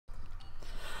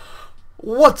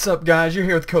What's up, guys? You're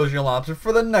here with CozierLobsters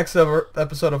for the next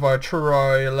episode of our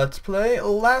Terraria Let's Play.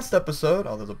 Last episode...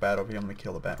 Oh, there's a bat over here. I'm gonna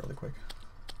kill the bat really quick.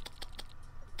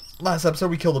 Last episode,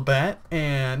 we killed a bat,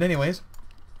 and anyways...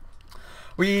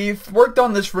 We've worked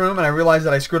on this room, and I realized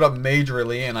that I screwed up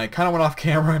majorly, and I kind of went off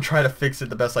camera and tried to fix it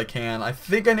the best I can. I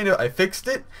think I fixed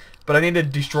it, but I need to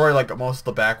destroy like most of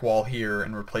the back wall here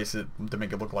and replace it to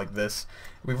make it look like this.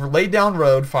 We've laid down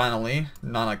road, finally.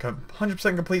 Not like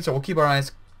 100% complete, so we'll keep our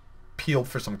eyes peeled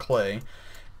for some clay.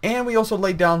 And we also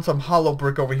laid down some hollow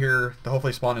brick over here to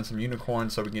hopefully spawn in some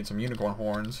unicorns so we can get some unicorn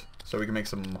horns so we can make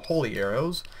some holy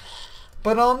arrows.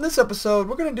 But on this episode,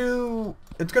 we're going to do...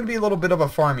 It's going to be a little bit of a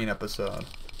farming episode.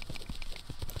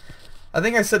 I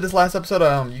think I said this last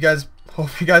episode, you guys...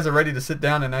 Hope you guys are ready to sit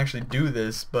down and actually do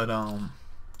this, but,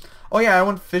 Oh yeah, I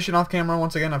went fishing off camera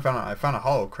once again. I found a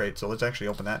hollow crate, so let's actually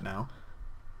open that now.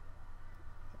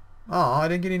 Oh, I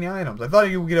didn't get any items. I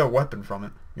thought you would get a weapon from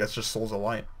it. I guess just souls of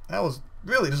light. That was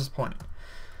really disappointing.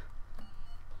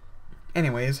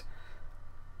 Anyways.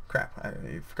 Crap,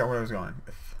 I forgot where I was going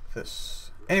with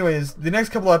this. Anyways, the next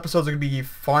couple episodes are going to be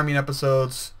farming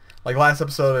episodes. Like last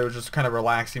episode, it was just kind of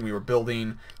relaxing. We were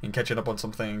building and catching up on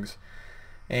some things.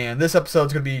 And this episode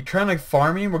is going to be trying to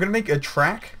farming. We're going to make a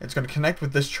track. It's going to connect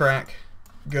with this track.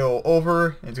 Go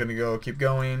over. It's going to go keep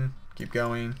going. Keep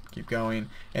going, keep going,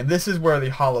 and this is where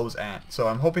the hollow's at. So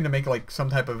I'm hoping to make like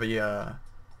some type of a.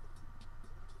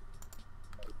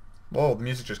 Whoa! The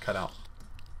music just cut out.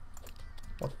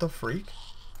 What the freak?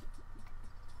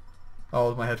 Oh, it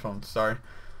was my headphones. Sorry.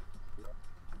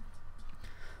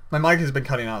 My mic has been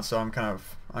cutting out, so I'm kind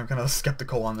of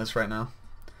skeptical on this right now.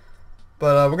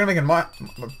 But we're gonna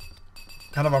make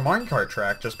kind of a minecart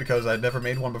track just because I'd never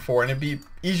made one before, and it'd be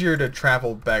easier to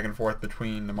travel back and forth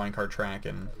between the minecart track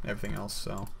and everything else.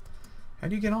 So how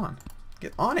do you get on?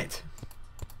 Get on it.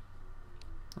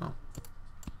 Oh,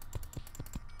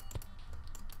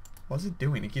 what's it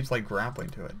doing? It keeps like grappling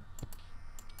to it.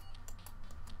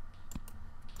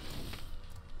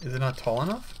 Is it not tall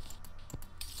enough?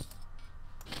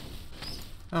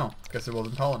 Oh, guess it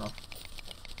wasn't tall enough.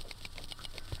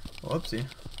 Whoopsie.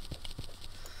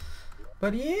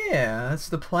 But yeah, that's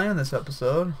the plan this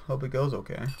episode. Hope it goes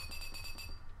okay.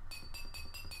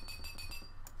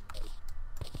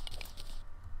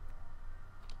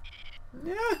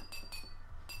 Yeah.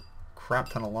 Crap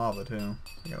ton of lava too.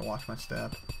 I gotta watch my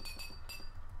step.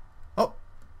 Oh.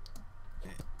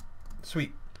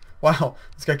 Sweet. Wow,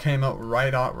 this guy came out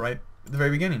right at the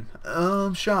very beginning.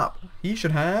 Shop. He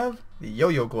should have the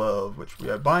yo-yo glove, which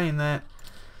we are buying that.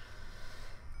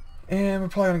 And we're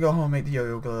probably gonna go home and make the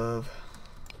yo-yo glove.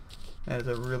 That is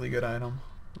a really good item.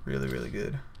 Really, really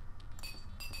good.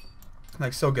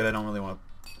 Like, so good I don't really want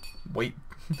to wait.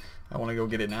 I want to go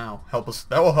get it now. Help us.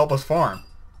 That will help us farm.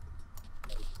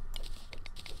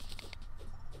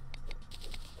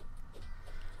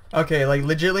 Okay, like,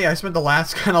 legitimately, I spent the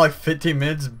last kind of like 15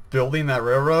 minutes building that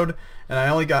railroad, and I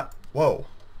only got... Whoa.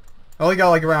 I only got,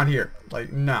 like, around here.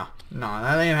 Like, nah. Nah,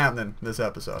 that ain't happening this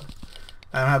episode.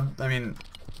 I don't have... I mean...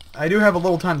 I do have a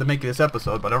little time to make this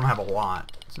episode, but I don't have a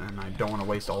lot. And I don't want to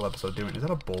waste all episode doing it. Is that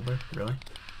a boulder? Really?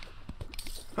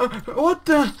 What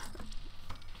the?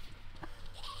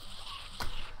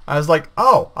 I was like,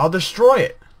 oh, I'll destroy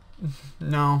it.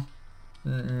 No.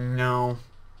 No.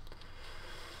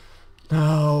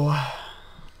 No.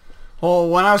 Well,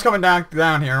 when I was coming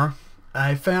down here,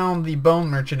 I found the bone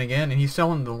merchant again, and he's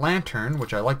selling the lantern,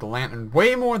 which I like the lantern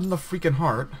way more than the freaking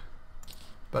heart.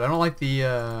 But I don't like the,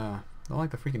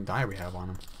 freaking dye we have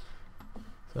on him.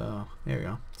 So, there we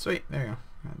go. Sweet, there we go.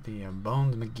 Got the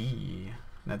Bones McGee.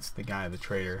 That's the guy, the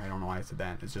trader. I don't know why I said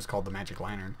that. It's just called the Magic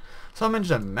Lantern. So I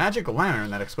mentioned a magic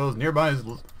lantern that exposed nearby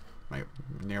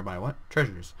what?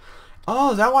 Treasures.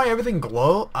 Oh, is that why everything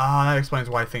glow? Ah, that explains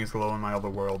why things glow in my other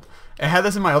world. I had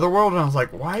this in my other world, and I was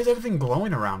like, why is everything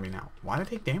glowing around me now? Why did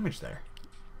I take damage there?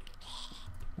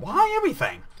 Why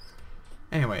everything?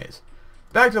 Anyways.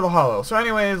 Back to the hollow. So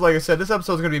anyways, like I said, this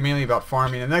episode is going to be mainly about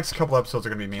farming. The next couple episodes are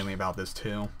going to be mainly about this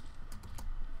too.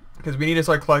 Because we need to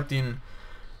start collecting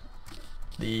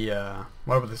the,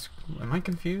 what about this? Am I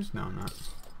confused? No, I'm not.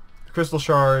 Crystal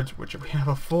shards, which we have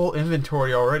a full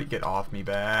inventory already. Get off me,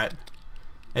 bat.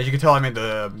 As you can tell, I made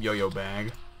the yo-yo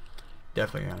bag.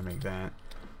 Definitely got to make that.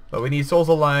 But we need souls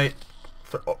of light.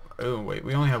 Oh, wait,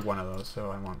 we only have one of those, so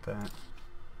I want that.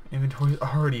 Inventory's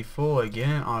already full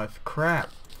again. Oh,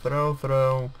 crap. Throw.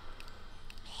 Throw.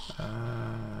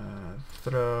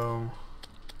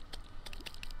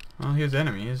 Well, here's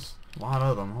enemies. A lot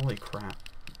of them. Holy crap.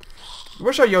 I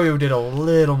wish our yo-yo did a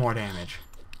little more damage.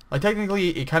 Like, technically,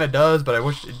 it kind of does, but I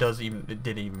wish it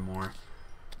did even more.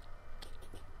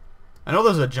 I know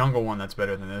there's a jungle one that's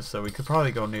better than this, so we could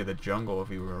probably go near the jungle if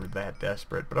we were that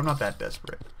desperate, but I'm not that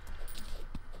desperate.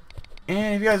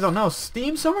 And if you guys don't know,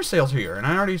 Steam Summer Sale's here, and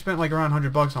I already spent like around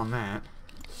 $100 on that.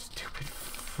 Stupid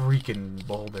freaking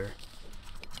boulder.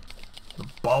 The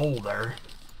boulder.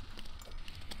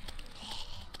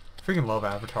 Freaking love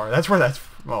Avatar. That's where that's...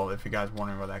 Well, if you guys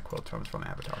wondering where that quote's from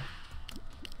Avatar.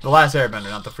 The Last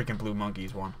Airbender, not the freaking Blue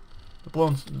Monkeys one. The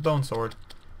bone sword.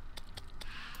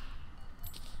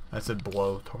 I said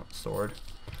blow sword.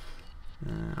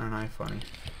 Aren't I funny?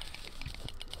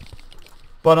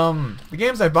 But the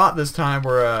games I bought this time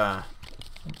were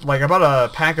like I bought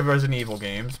a pack of Resident Evil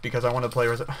games because I wanted to play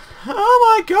Resident.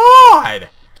 Oh my god!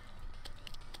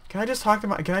 Can I just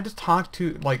talk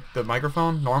to like the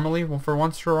microphone normally for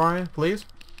once, Terraria, please?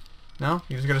 No?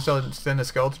 You just gonna send a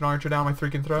skeleton archer down my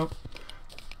freaking throat?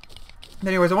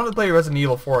 Anyways, I wanted to play Resident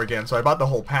Evil 4 again, so I bought the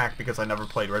whole pack because I never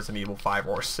played Resident Evil 5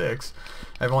 or 6.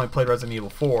 I've only played Resident Evil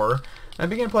 4. And I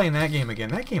began playing that game again.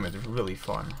 That game is really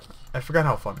fun. I forgot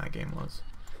how fun that game was.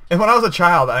 And when I was a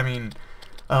child, I mean,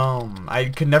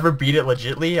 I could never beat it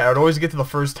legitly. I would always get to the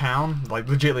first town, like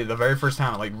legitly, the very first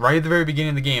town, like right at the very beginning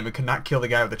of the game, it could not kill the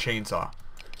guy with the chainsaw.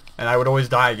 And I would always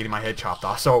die getting my head chopped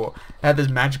off. So I had this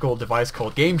magical device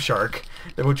called Game Shark,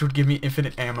 which would give me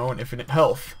infinite ammo and infinite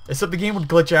health. Except the game would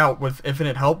glitch out with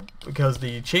infinite health because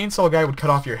the chainsaw guy would cut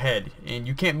off your head. And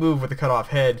you can't move with a cut off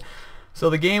head.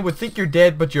 So the game would think you're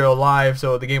dead but you're alive,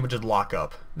 so the game would just lock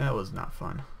up. That was not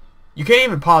fun. You can't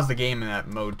even pause the game in that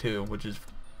mode too, which is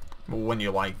when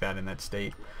you like that in that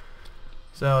state.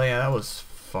 So yeah, that was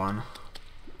fun.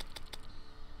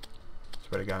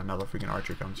 But I got another freaking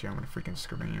archer comes here. I'm gonna freaking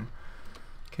scream.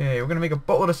 Okay, we're gonna make a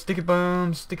boatload of sticky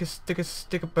bombs. Stick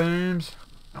of bombs.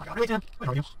 Oh my god, really, Tim? Where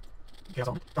are you? Okay,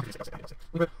 don't do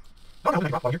this. No, no,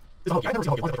 no, here. This is a whole. I never see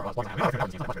a whole. I'm not gonna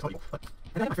have it.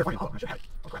 And then I'm fearing hollow. I should have it.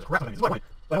 Oh crap, crap. This is what I want.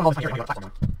 But I'm almost here. I got a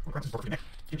platform now. Oh crap, this is for neck.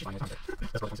 She's fine. That's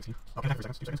what 116. Okay, for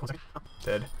seconds. 2 seconds. 1 second. Oh,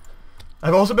 dead.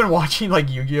 I've also been watching like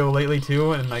Yu-Gi-Oh lately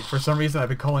too, and like for some reason I've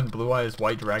been calling Blue Eyes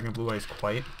White Dragon, Blue Eyes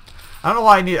White. I don't know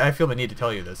why I feel the need to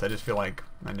tell you this. I just feel like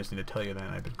I just need to tell you that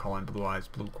I've been calling Blue Eyes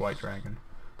Blue White Dragon.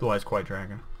 Blue Eyes White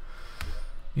Dragon.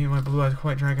 You my Blue Eyes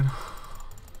White Dragon.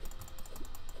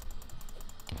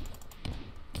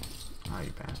 Ah,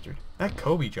 you bastard. That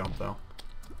Kobe jump though.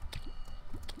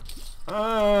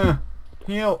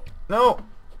 Heal. No!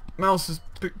 Mouse is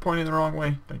pointing the wrong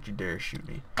way. Don't you dare shoot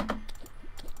me.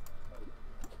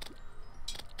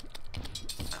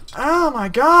 Oh my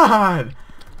god!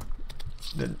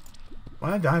 What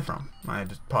did I die from? I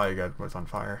just probably got what's on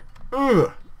fire.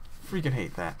 Ugh! Freaking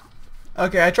hate that.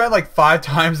 Okay, I tried like 5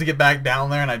 times to get back down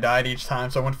there and I died each time.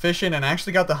 So I went fishing and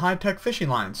actually got the high-tech fishing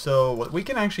line. So we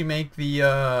can actually make the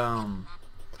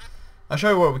I'll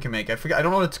show you what we can make. I forget. I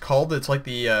don't know what it's called. It's like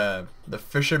the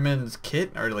fisherman's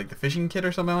kit or like the fishing kit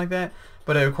or something like that.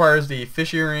 But it requires the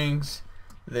fish earrings,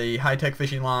 the high-tech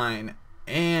fishing line,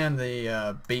 and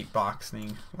the bait box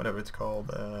thing, whatever it's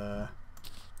called. I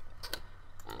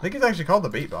think it's actually called the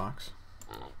bait box.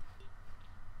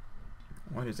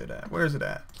 What is it at? Where is it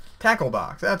at? Tackle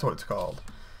box. That's what it's called.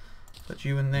 Put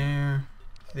you in there.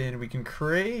 Then we can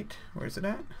create. Where's it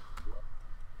at?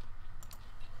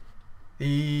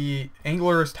 The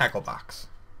angler's tackle box.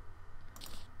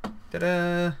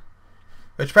 Ta-da!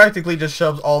 Which practically just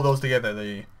shoves all those together.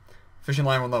 The fishing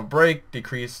line will not break,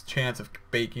 decreased chance of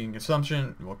bait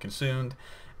consumption, well consumed,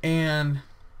 and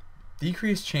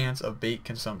decreased chance of bait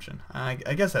consumption. I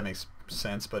guess that makes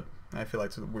sense, but I feel like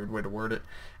it's a weird way to word it.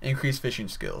 Increased fishing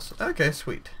skills. Okay,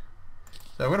 sweet.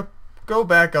 So I'm gonna go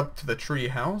back up to the tree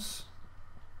house,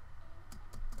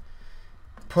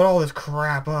 put all this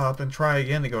crap up, and try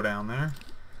again to go down there.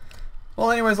 Well,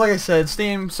 anyways, like I said,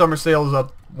 Steam Summer Sale is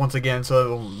up once again,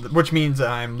 so which means that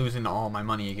I'm losing all my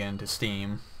money again to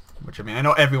Steam. Which, I mean, I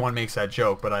know everyone makes that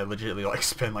joke, but I legitimately like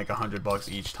spend like $100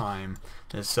 each time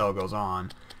this sale goes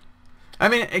on. I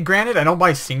mean, granted, I don't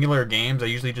buy singular games. I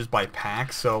usually just buy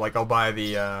packs. So, like, I'll buy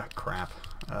the crap.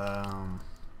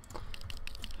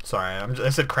 Sorry, I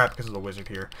said crap because of the wizard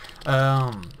here.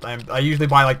 I usually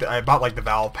buy like I bought like the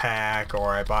Valve pack,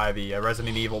 or I buy the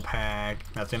Resident Evil pack.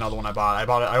 That's another one I bought.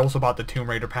 I also bought the Tomb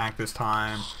Raider pack this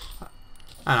time.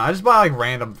 I don't know. I just buy like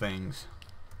random things.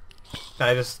 That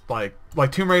I just like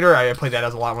Tomb Raider. I played that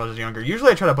as a lot when I was younger.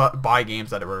 Usually I try to buy games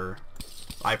that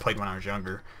I played when I was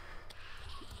younger.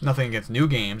 Nothing against new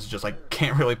games, just like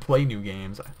can't really play new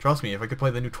games. Trust me, if I could play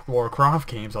the new Lara Croft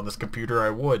games on this computer, I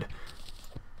would.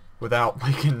 Without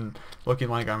looking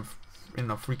like I'm in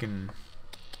a freaking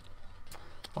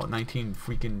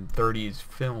 1930s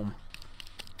film.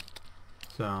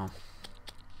 So,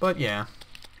 but yeah.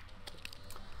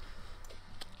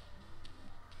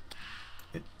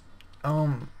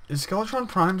 Is Skeletron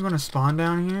Prime going to spawn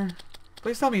down here?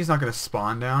 Please tell me he's not going to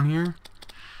spawn down here.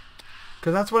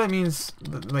 Because that's what it means,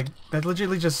 like, that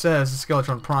legitimately just says the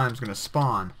Skeletron Prime's going to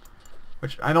spawn.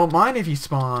 Which, I don't mind if he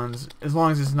spawns, as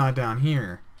long as it's not down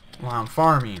here, while I'm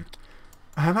farming.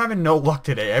 I'm having no luck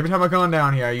today. Every time I come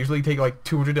down here, I usually take like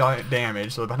 200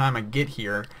 damage, so by the time I get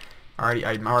here,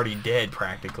 I'm already dead,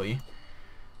 practically.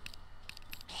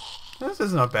 This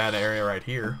isn't a bad area right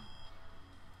here.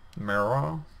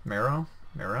 Marrow?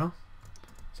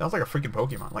 Sounds like a freaking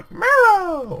Pokemon. Like,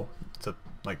 Marrow! It's a,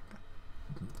 like,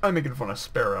 I'm making fun of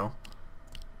Sparrow.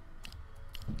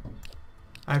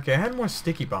 Okay, I had more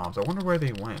sticky bombs. I wonder where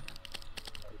they went.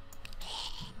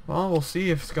 Well, we'll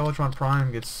see if Skeletron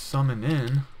Prime gets summoned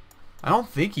in. I don't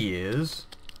think he is.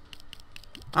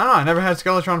 I don't know, I never had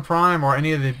Skeletron Prime or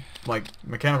any of the, like,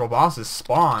 mechanical bosses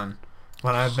spawn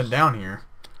when I've been down here.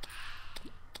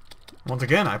 Once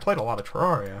again, I played a lot of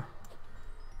Terraria.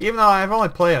 Even though I've only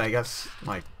played, I guess,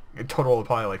 like, a total of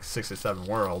probably like 6 or 7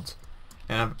 worlds.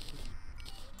 And I've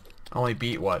only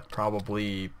beat, what,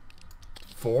 probably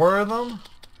 4 of them?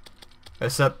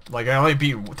 Except, like, I only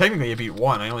beat, technically I beat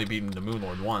 1. I only beat the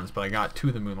Moonlord once, but I got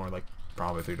to the Moonlord, like,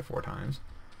 probably 3 to 4 times.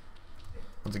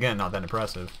 Once again, not that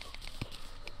impressive.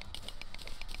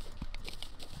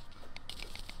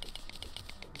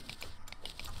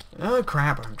 Oh,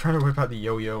 crap. I'm trying to whip out the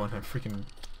yo-yo and I freaking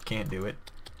can't do it.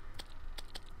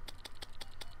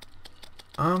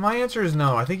 My answer is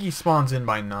no. I think he spawns in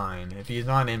by 9. If he's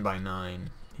not in by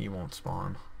 9, he won't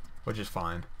spawn. Which is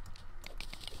fine.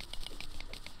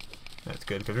 That's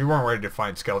good, because we weren't ready to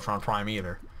fight Skeletron Prime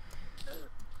either.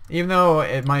 Even though,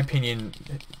 in my opinion,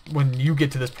 when you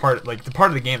get to this part, like, the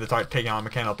part of the game that's taking on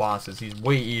mechanical bosses, he's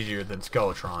way easier than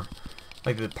Skeletron.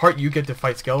 Like, the part you get to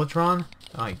fight Skeletron,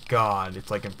 my god, it's,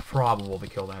 like, improbable to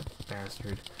kill that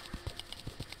bastard.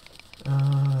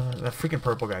 That freaking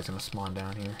purple guy's gonna spawn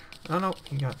down here. Oh, no,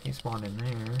 he spawned in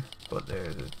there. But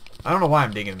there's a... I don't know why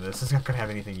I'm digging into this. This is not gonna have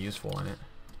anything useful in it.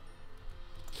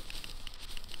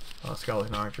 Oh,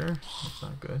 Skeleton Archer. That's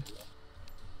not good.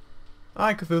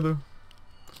 Hi, Cthulhu.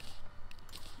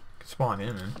 Could spawn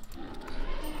him in.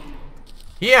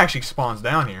 He actually spawns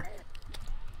down here.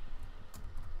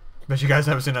 Bet you guys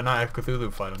haven't seen a Night of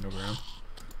Cthulhu fight underground.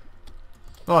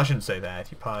 Well, I shouldn't say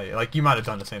that. You probably... Like, you might have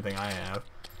done the same thing I have.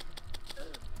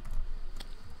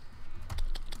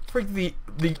 Freak, the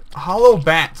hollow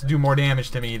bats do more damage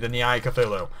to me than the Eye of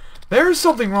Cthulhu. There's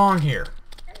something wrong here.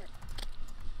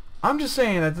 I'm just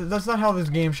saying that that's not how this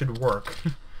game should work.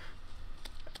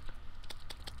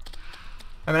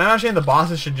 I mean, I'm not saying the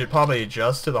bosses should probably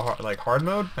adjust to the hard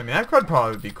mode. I mean, that could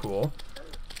probably be cool.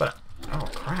 But oh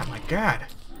crap, my god.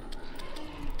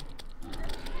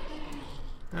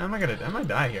 I might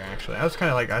die here actually. I was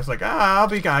like, I'll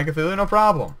be Eye of Cthulhu, no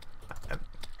problem.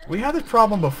 We had this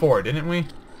problem before, didn't we?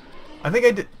 I think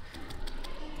I did.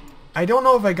 I don't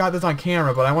know if I got this on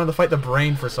camera, but I wanted to fight the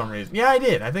brain for some reason. Yeah, I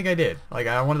did. I think I did. Like,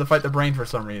 I wanted to fight the brain for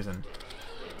some reason.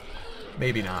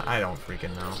 Maybe not. I don't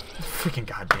freaking know. Freaking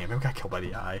goddamn, I got killed by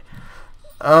the eye.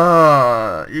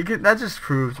 That just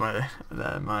proves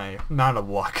my amount of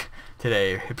luck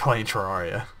today playing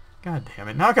Terraria. God damn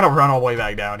it. Now I gotta run all the way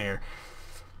back down here.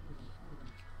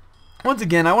 Once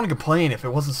again, I want to complain if it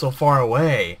wasn't so far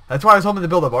away. That's why I was hoping to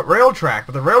build a rail track,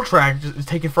 but the rail track is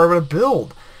taking forever to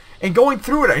build. And going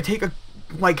through it, I take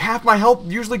like half my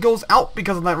health usually goes out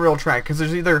because of that rail track. Because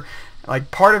there's either,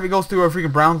 like, part of it goes through a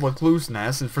freaking brown recluse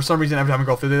nest, and for some reason every time I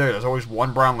go through there's always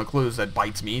one brown recluse that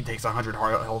bites me, takes 100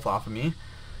 health off of me.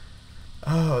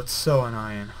 Oh, it's so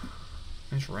annoying.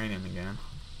 It's raining again.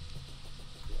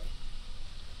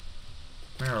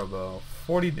 Marrow bow,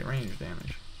 40 range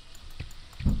damage.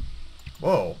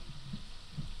 Whoa.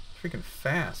 Freaking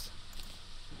fast.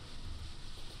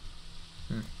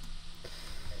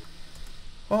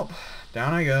 Well,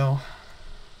 down I go.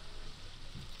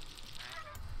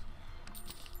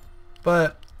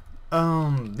 But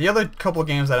the other couple of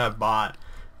games that I've bought,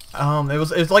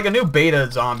 it's like a new beta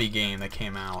zombie game that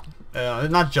came out. It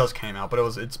not just came out, but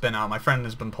it's been out. My friend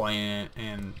has been playing it,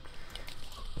 and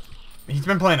he's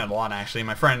been playing it a lot actually.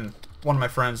 One of my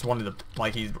friends wanted to,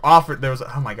 like, he offered,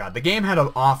 oh my god, the game had an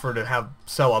offer to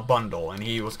sell a bundle, and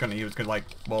he was gonna like,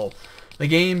 well, the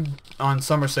game on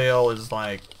summer sale is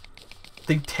like, I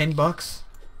think $10,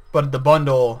 but the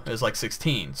bundle is like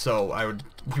 16. So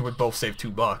we would both save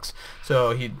 $2.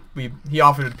 So he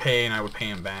offered to pay, and I would pay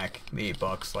him back the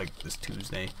 $8 like this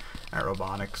Tuesday at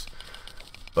Robotics.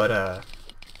 But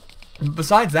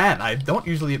besides that, I don't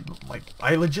usually, like,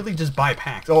 I legitimately just buy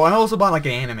packs. Oh, I also bought like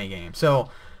an anime game. So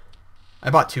I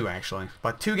bought 2 actually.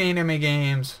 Bought 2 anime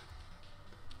games.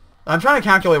 I'm trying to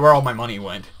calculate where all my money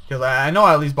went. Because I know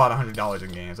I at least bought $100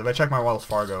 in games. If I check my Wells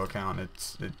Fargo account, it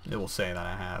will say that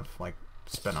I have, like,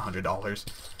 spent $100.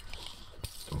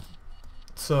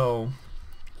 So...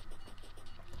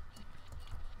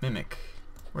 Mimic.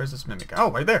 Where's this Mimic?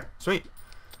 Oh, right there. Sweet.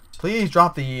 Please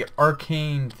drop the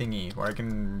arcane thingy where I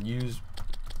can use...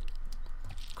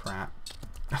 Crap.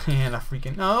 And a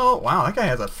freaking... Oh, wow. That guy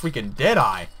has a freaking dead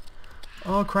eye.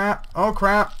 Oh, crap. Oh,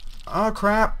 crap. Oh,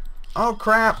 crap. Oh,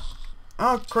 crap.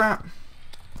 Oh, crap.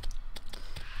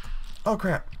 Oh,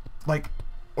 crap. Like,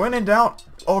 when in doubt,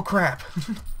 oh, crap.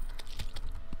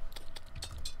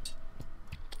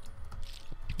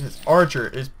 This archer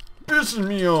is pissing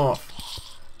me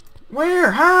off.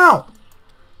 Where? How?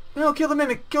 No, kill the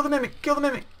Mimic. Kill the Mimic. Kill the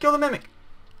Mimic. Kill the Mimic.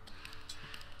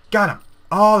 Got him.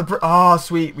 Oh, oh,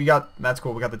 sweet. We got... That's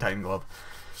cool. We got the Titan Glove.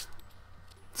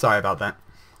 Sorry about that.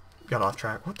 Got off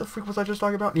track. What the freak was I just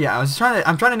talking about? Yeah, I'm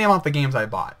trying to name off the games I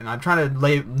bought, and I'm trying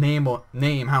to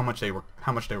name how much they were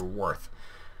worth.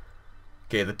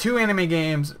 Okay, the 2 anime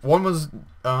games. One was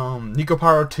Nico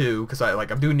Paro 2, because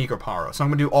I'm doing Nico Paro, so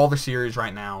I'm gonna do all the series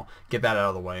right now. Get that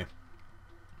out of the way.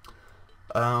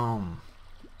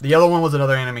 The other one was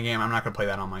another anime game. I'm not gonna play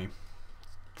that on my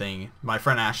thing. My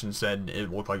friend Ashton said it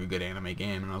looked like a good anime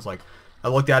game, and I was like. I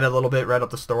looked at it a little bit, read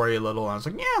up the story a little, and I was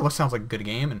like, yeah, it sounds like a good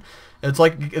game. And it's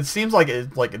like, it seems like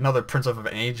it's like another Prince of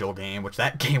an Angel game, which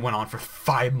that game went on for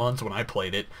 5 months when I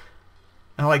played it.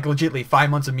 And like, legitimately,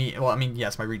 5 months of me, well, I mean,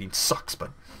 yes, my reading sucks,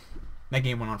 but that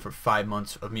game went on for 5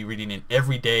 months of me reading it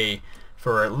every day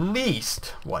for at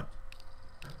least, what,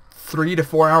 3 to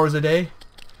 4 hours a day?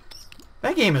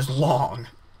 That game is long.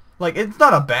 Like, it's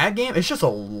not a bad game, it's just a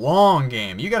long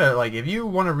game. You gotta, like, if you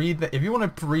want to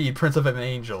read Prince of an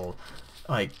Angel,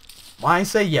 like, well, I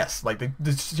say yes. Like,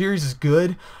 the series is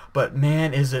good, but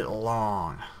man, is it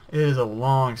long. It is a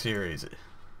long series.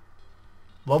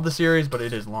 Love the series, but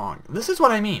it is long. This is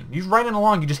what I mean. You write it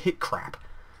along, you just hit crap.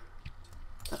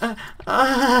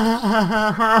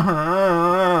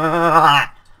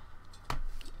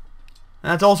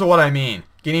 That's also what I mean.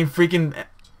 Getting freaking...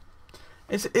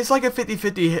 It's like a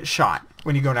 50-50 hit shot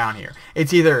when you go down here.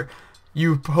 It's either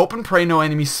you hope and pray no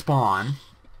enemies spawn,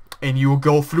 and you will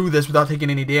go through this without taking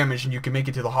any damage, and you can make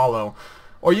it to the hollow,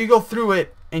 or you go through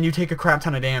it, and you take a crap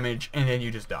ton of damage, and then you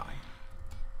just die.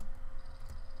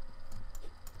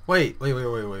 Wait.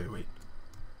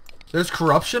 There's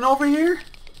corruption over here?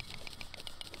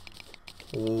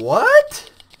 What?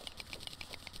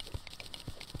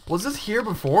 Was this here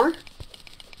before?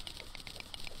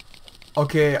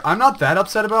 Okay, I'm not that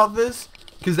upset about this,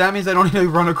 because that means I don't need to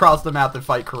run across the map to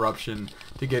fight corruption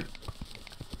to get...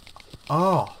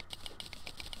 Oh.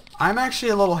 I'm actually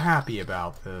a little happy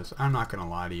about this. I'm not gonna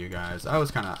lie to you guys. I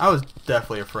was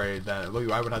definitely afraid that I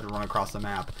would have to run across the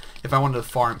map if I wanted to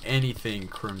farm anything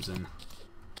Crimson.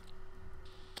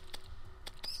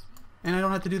 And I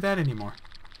don't have to do that anymore.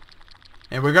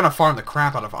 And we're gonna farm the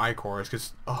crap out of Icors,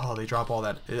 because, oh, they drop all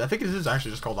that. I think this is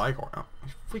actually just called Icor. Oh,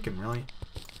 freaking really?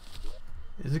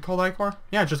 Is it called Icor?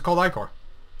 Yeah, it's just called Icor.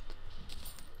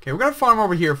 Okay, we're gonna farm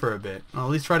over here for a bit. I'll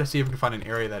at least try to see if we can find an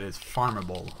area that is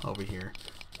farmable over here.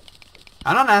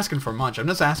 I'm not asking for much. I'm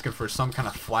just asking for some kind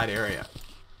of flat area.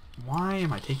 Why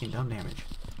am I taking dumb damage?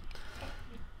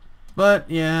 But,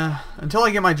 yeah, until I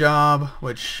get my job,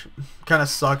 which kind of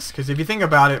sucks, because if you think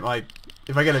about it, like,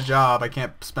 if I get a job, I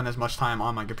can't spend as much time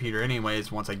on my computer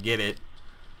anyways once I get it.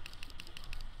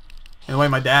 And the way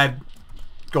my dad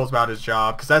goes about his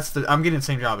job, because I'm getting the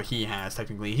same job that he has,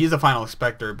 technically. He's a final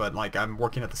inspector, but, like, I'm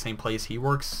working at the same place he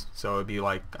works, so it'd be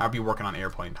like, I'll be working on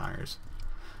airplane tires.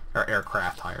 Or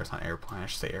aircraft tires, not airplane. I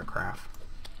should say aircraft.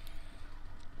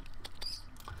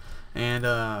 And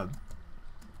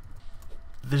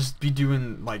just be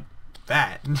doing like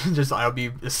that. Just I'll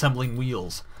be assembling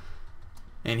wheels.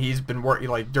 And he's been working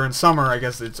like during summer. I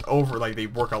guess it's over. Like they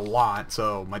work a lot.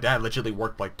 So my dad literally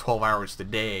worked like 12 hours a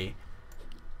day.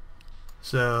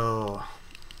 So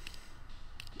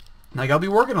like I'll be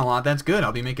working a lot. That's good.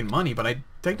 I'll be making money. But I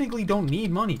technically don't need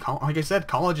money. Like I said,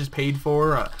 college is paid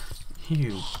for.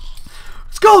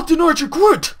 Skeleton Archer,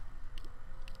 quit!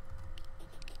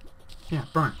 Yeah,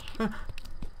 burn.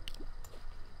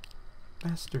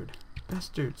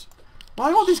 Bastards.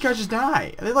 Why won't these guys just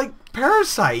die? They're like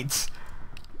parasites.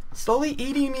 Slowly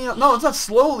eating me up. No, it's not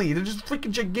slowly. They're just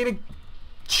freaking gigantic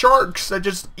sharks that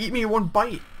just eat me in one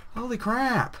bite. Holy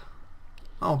crap.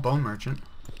 Oh, Bone Merchant.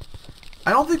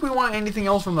 I don't think we want anything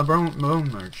else from the Bone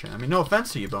Merchant. I mean, no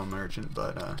offense to you, Bone Merchant,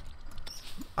 but,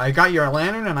 I got your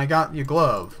lantern and I got your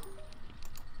glove.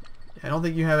 I don't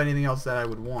think you have anything else that I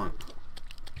would want.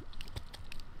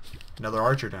 Another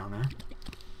archer down there.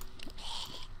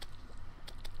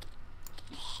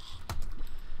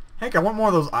 Heck, I want more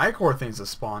of those ichor things to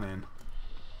spawn in.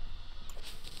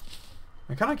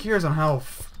 I'm kind of curious on how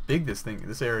big this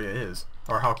area is,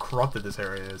 or how corrupted this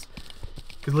area is.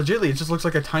 Because legitimately, it just looks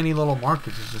like a tiny little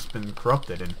market that's just been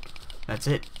corrupted, and that's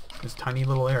it. This tiny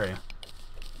little area.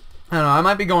 I don't know.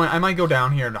 I might go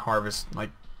down here to harvest, like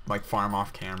farm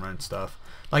off camera and stuff,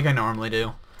 like I normally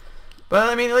do. But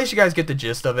I mean, at least you guys get the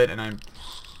gist of it, and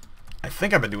I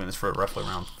think I've been doing this for roughly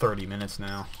around 30 minutes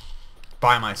now,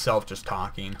 by myself, just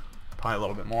talking. Probably a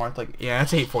little bit more. It's like, yeah,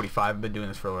 it's 8:45. I've been doing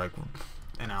this for like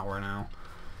an hour now.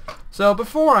 So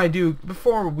before I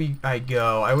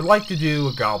go, I would like to do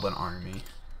a goblin army.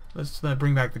 Let's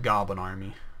bring back the goblin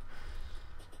army,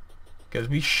 because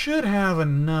we should have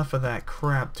enough of that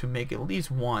crap to make at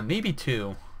least one, maybe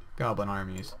two goblin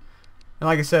armies. And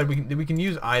like I said, we can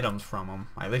use items from them.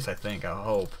 At least I think. I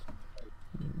hope.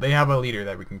 They have a leader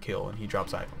that we can kill, and he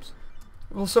drops items.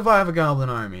 We'll survive a goblin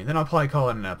army. Then I'll probably call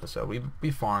it an episode.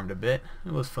 We farmed a bit.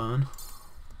 It was fun.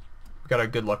 We got our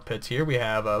good luck pits here. We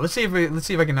have let's see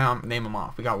if I can now name them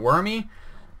off. We got Wormy,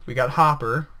 we got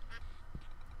Hopper,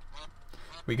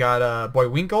 we got Boy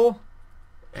Winkle,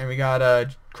 and we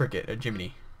got Cricket,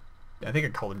 Jiminy. I think I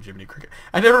called him Jiminy Cricket.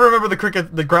 I never remember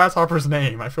the grasshopper's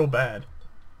name. I feel bad.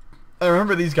 I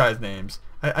remember these guys' names.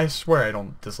 I swear I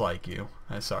don't dislike you.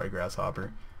 I'm sorry,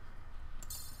 Grasshopper.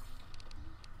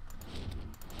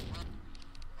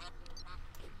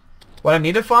 What I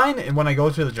need to find when I go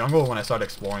to the jungle, when I start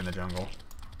exploring the jungle,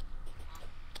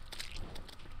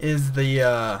 is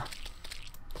the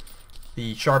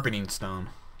sharpening stone.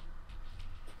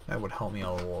 That would help me a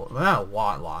lot. Not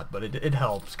a lot, but it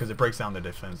helps because it breaks down the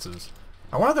defenses.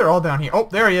 I wonder if they're all down here. Oh,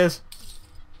 there he is.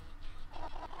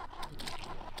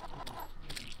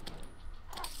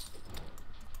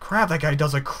 Crap, that guy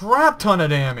does a crap ton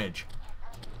of damage.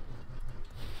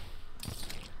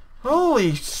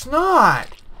 Holy snot!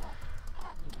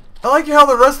 I like how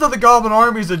the rest of the goblin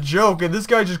army is a joke, and this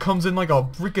guy just comes in like a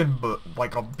freaking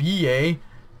like a BA,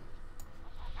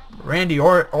 Randy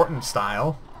Orton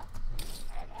style.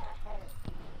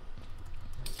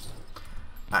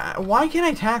 Why can't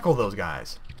I tackle those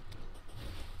guys?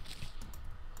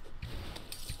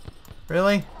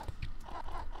 Really?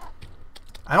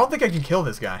 I don't think I can kill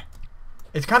this guy.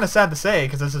 It's kind of sad to say,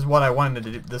 because this is what I wanted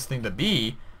this thing to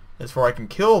be, is for I can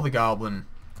kill the goblin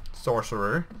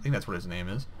sorcerer. I think that's what his name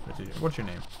is. What's your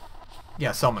name?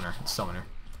 Yeah, summoner. It's summoner.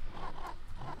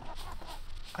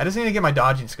 I just need to get my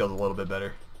dodging skills a little bit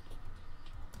better.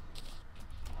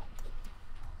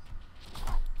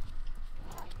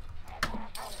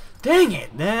 Dang it!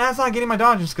 That's not getting my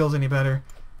dodging skills any better.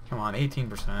 Come on,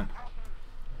 18%.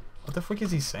 What the frick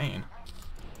is he saying?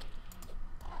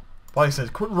 Probably says,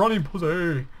 "Quit running,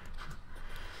 pussy."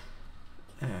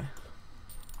 Yeah.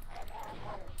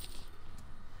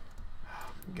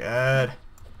 Good.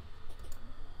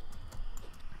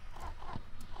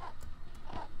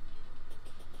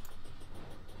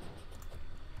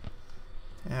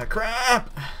 Yeah, crap!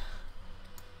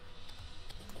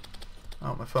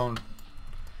 Oh, my phone.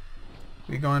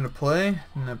 We going to play?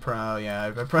 No,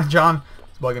 yeah, John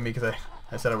is bugging me because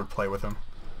I said I would play with him.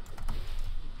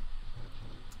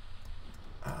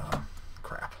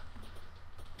 Crap.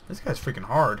 This guy's freaking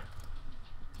hard.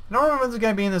 I don't remember this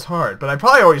guy being this hard, but I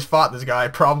probably always fought this guy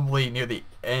probably near the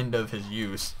end of his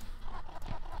use.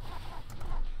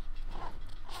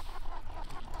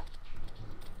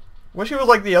 Wish he was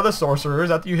like the other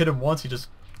sorcerers. After you hit him once, he just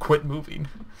quit moving.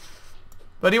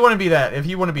 But he wouldn't be that. If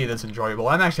he wouldn't be this enjoyable,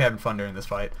 I'm actually having fun during this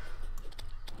fight.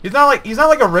 He's not like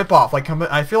a ripoff. Like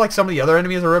I feel like some of the other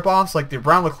enemies are ripoffs, like the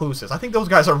brown recluses. I think those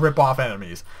guys are ripoff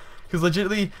enemies. Because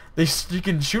legitimately, you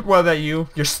can shoot web at you,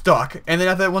 you're stuck, and then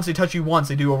after that, once they touch you once,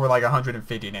 they do over like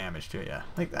 150 damage to you.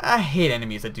 Like, I hate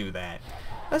enemies that do that.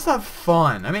 That's not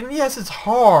fun. I mean, yes, it's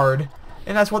hard,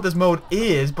 and that's what this mode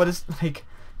is, but it's like,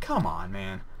 come on,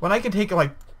 man. When I can take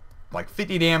like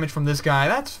 50 damage from this guy,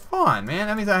 that's fun, man.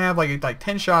 That means I have like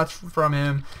 10 shots from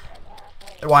him.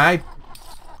 Why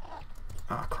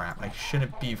oh crap, I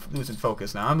shouldn't be losing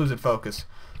focus now. I'm losing focus.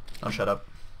 Oh, shut up.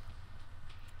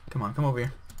 Come on, come over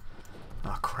here.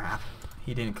 Oh crap.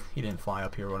 He didn't fly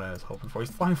up here what I was hoping for.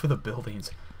 He's flying for the buildings.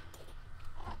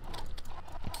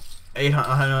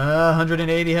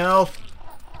 180 health.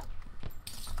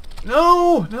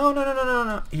 No! No, no, no, no, no,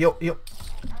 no. Heal, heal.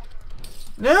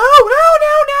 No, no,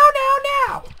 no, no, no,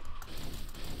 no!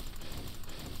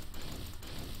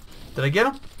 Did I get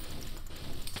him?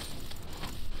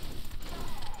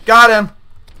 Got him!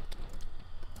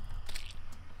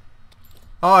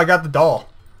 Oh, I got the doll.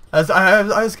 I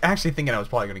was actually thinking I was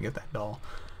probably going to get that doll.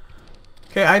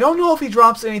 Okay, I don't know if he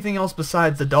drops anything else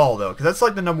besides the doll, though, because that's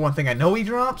like the #1 thing I know he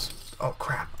drops. Oh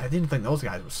crap! I didn't think those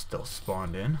guys were still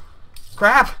spawned in.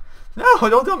 Crap! No!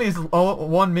 Don't tell me it's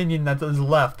one minion that is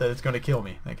left that is going to kill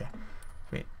me. Okay.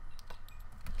 Wait.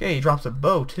 Okay, he drops a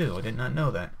bow too. I did not know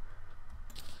that.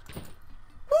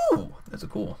 Woo! That's a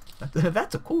cool.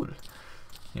 That's a cool.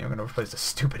 Yeah, I'm gonna replace the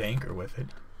stupid anchor with it.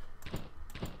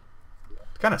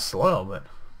 It's kind of slow, but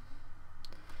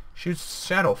shoots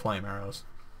shadow flame arrows.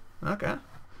 Okay.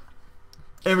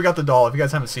 And we got the doll. If you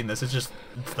guys haven't seen this, it's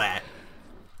that.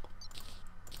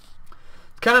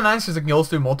 It's kind of nice because it goes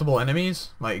through multiple enemies.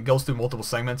 Like, it goes through multiple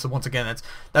segments. So once again,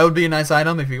 that would be a nice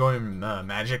item if you're going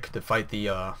magic to fight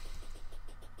the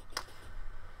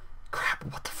crap.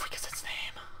 What the frick is its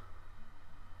name?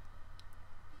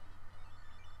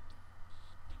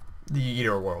 The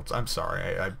Eater Worlds. I'm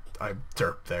sorry, I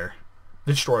derped there.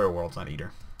 Destroyer Worlds, not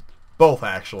Eater. Both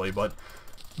actually, but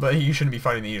you shouldn't be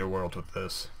fighting the Eater World with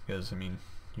this, because I mean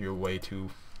you're way too.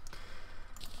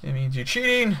 It means you're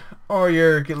cheating, or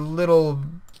you're a little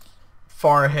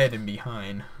far ahead and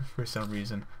behind for some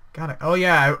reason. Got it. Oh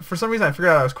yeah, for some reason I figured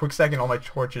out I was quick stacking all my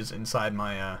torches inside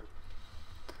my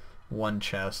one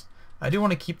chest. I do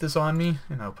want to keep this on me,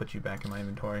 and I'll put you back in my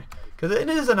inventory because it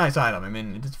is a nice item. I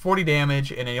mean, it's 40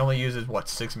 damage, and it only uses what,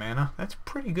 6 mana. That's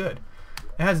pretty good.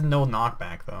 It has no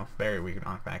knockback though. Very weak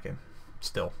knockback. And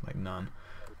still like none.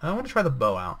 I want to try the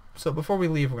bow out. So before we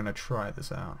leave, we're gonna try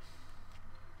this out.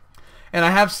 And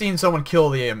I have seen someone kill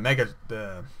the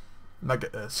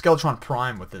Skeletron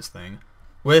Prime with this thing,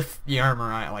 with the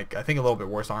armor. I think a little bit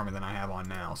worse armor than I have on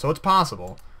now. So it's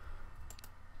possible.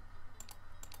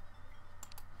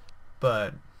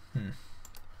 But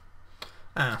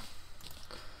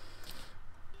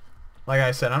like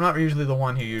I said, I'm not usually the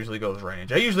one who usually goes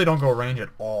range. I usually don't go range at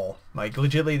all. Like,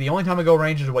 legitimately, the only time I go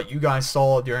range is what you guys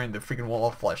saw during the freaking Wall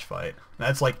of Flesh fight.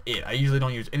 That's like it. I usually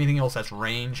don't use anything else that's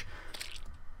range.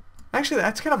 Actually,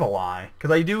 that's kind of a lie,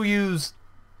 because I do use...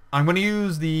 I'm going to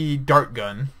use the dart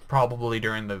gun, probably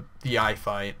during the eye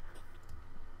fight.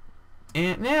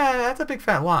 And, yeah, that's a big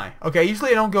fat lie. Okay,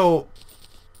 usually I don't go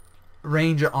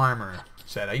range armor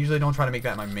set. I usually don't try to make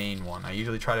that my main one. I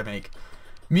usually try to make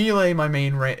melee my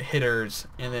main hitters,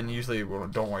 and then usually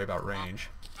don't worry about range.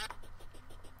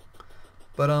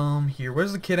 But here,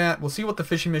 where's the kid at? We'll see what the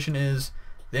fishing mission is,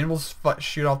 then we'll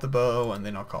shoot off the bow, and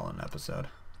then I'll call it an episode.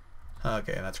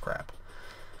 Okay, that's crap.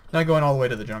 Not going all the way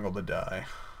to the jungle to die.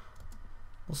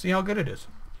 We'll see how good it is.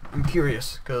 I'm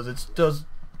curious, because it does,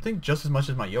 I think, just as much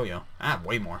as my yo-yo.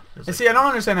 Way more. And see, I don't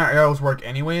understand how arrows work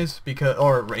anyways, because,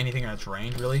 or anything that's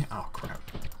range, really. Oh, crap.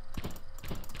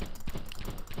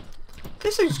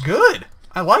 This thing's good.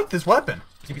 I like this weapon.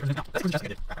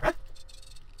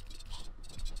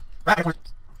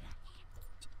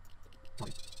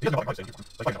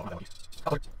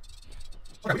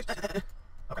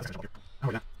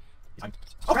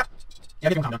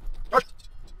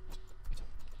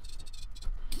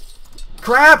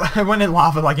 Crap! I went in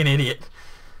lava like an idiot.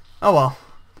 Oh well.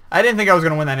 I didn't think I was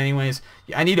going to win that anyways.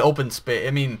 I need open space.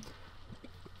 I mean,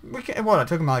 what, I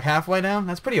took him like halfway down?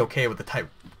 That's pretty okay with the type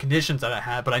conditions that I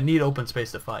had, but I need open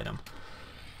space to fight him.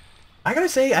 I gotta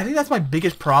say, I think that's my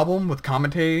biggest problem with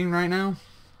commentating right now.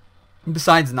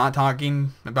 Besides not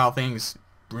talking about things,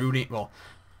 brooding, well,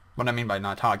 what I mean by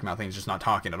not talking about things is just not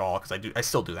talking at all, because I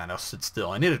still do that. I'll sit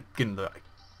still. I need to get in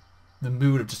the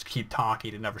mood of just keep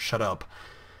talking and never shut up.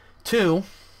 2,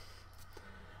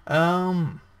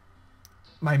 my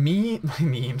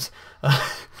memes.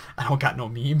 I don't got no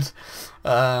memes.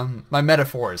 My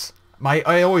metaphors.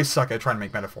 I always suck at trying to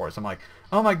make metaphors. I'm like,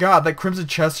 oh my god, that crimson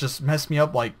chest just messed me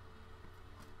up like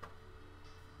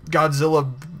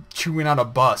Godzilla chewing out a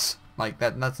bus. Like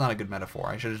that's not a good metaphor.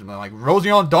 I should have just been like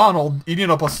Rosie O'Donnell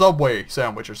eating up a Subway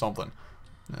sandwich or something.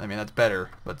 I mean, that's better,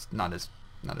 but it's not as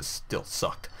still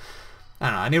sucked.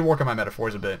 I don't know. I need to work on my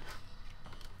metaphors a bit.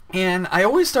 And I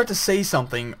always start to say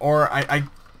something, or I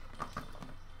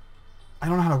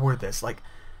don't know how to word this. Like,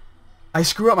 I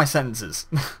screw up my sentences.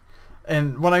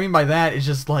 And what I mean by that is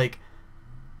just like,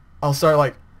 I'll start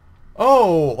like,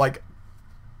 oh, like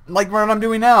what I'm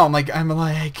doing now. I'm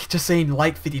like just saying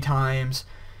like 50 times.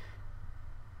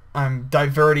 I'm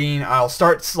diverting. I'll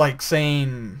start like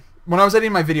saying, when I was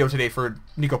editing my video today for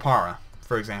Nicopara,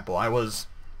 for example,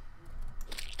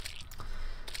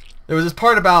 there was this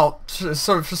part about,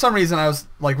 so for some reason I was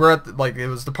like, it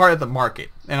was the part at the market,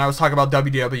 and I was talking about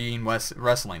WWE and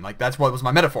wrestling. Like, that's what was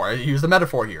my metaphor. I used the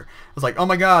metaphor here. I was like, oh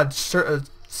my god,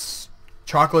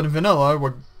 chocolate and vanilla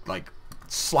were like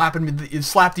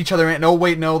slapped each other, and oh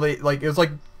wait, no, they like, it was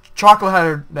like chocolate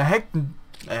had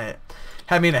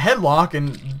me in a headlock,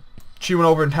 and she went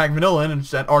over and tagged vanilla in and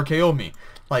said RKO me.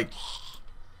 Like,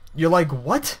 you're like,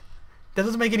 what? That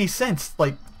doesn't make any sense.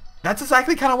 Like, That's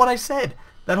exactly kind of what I said.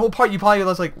 That whole part you probably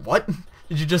was like, what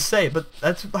did you just say? But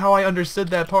that's how I understood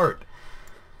that part.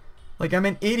 Like, I'm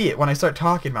an idiot when I start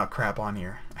talking about crap on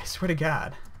here. I swear to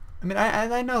God. I mean,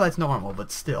 I know that's normal,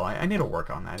 but still, I need to work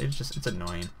on that. It's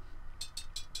annoying.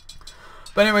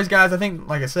 But anyways, guys, I think,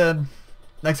 like I said,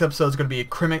 next episode is going to be a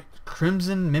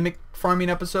Crimson Mimic farming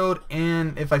episode,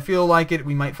 and if I feel like it,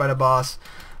 we might fight a boss.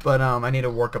 But I need to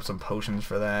work up some potions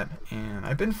for that. And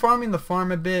I've been farming the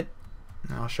farm a bit.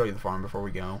 I'll show you the farm before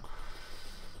we go.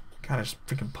 God, I just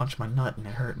freaking punched my nut and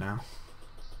it hurt now.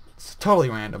 It's totally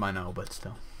random, I know, but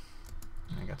still.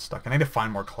 I got stuck. I need to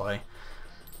find more clay.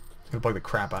 It's gonna bug the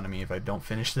crap out of me if I don't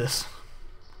finish this.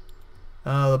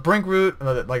 The brink root,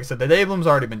 like I said, the day bloom's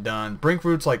already been done. Brink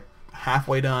root's like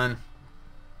halfway done.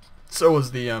 So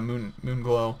is the moon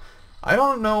glow. I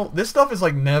don't know. This stuff is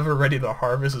like never ready to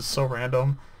harvest. It's so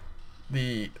random.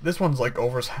 This one's like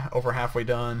over halfway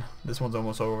done. This one's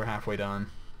almost over halfway done,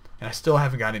 and I still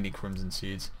haven't got any crimson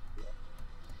seeds.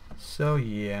 So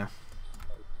yeah.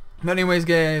 But anyways,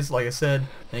 guys, like I said,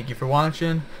 thank you for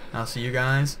watching. I'll see you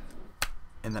guys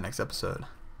in the next episode.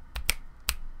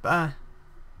 Bye.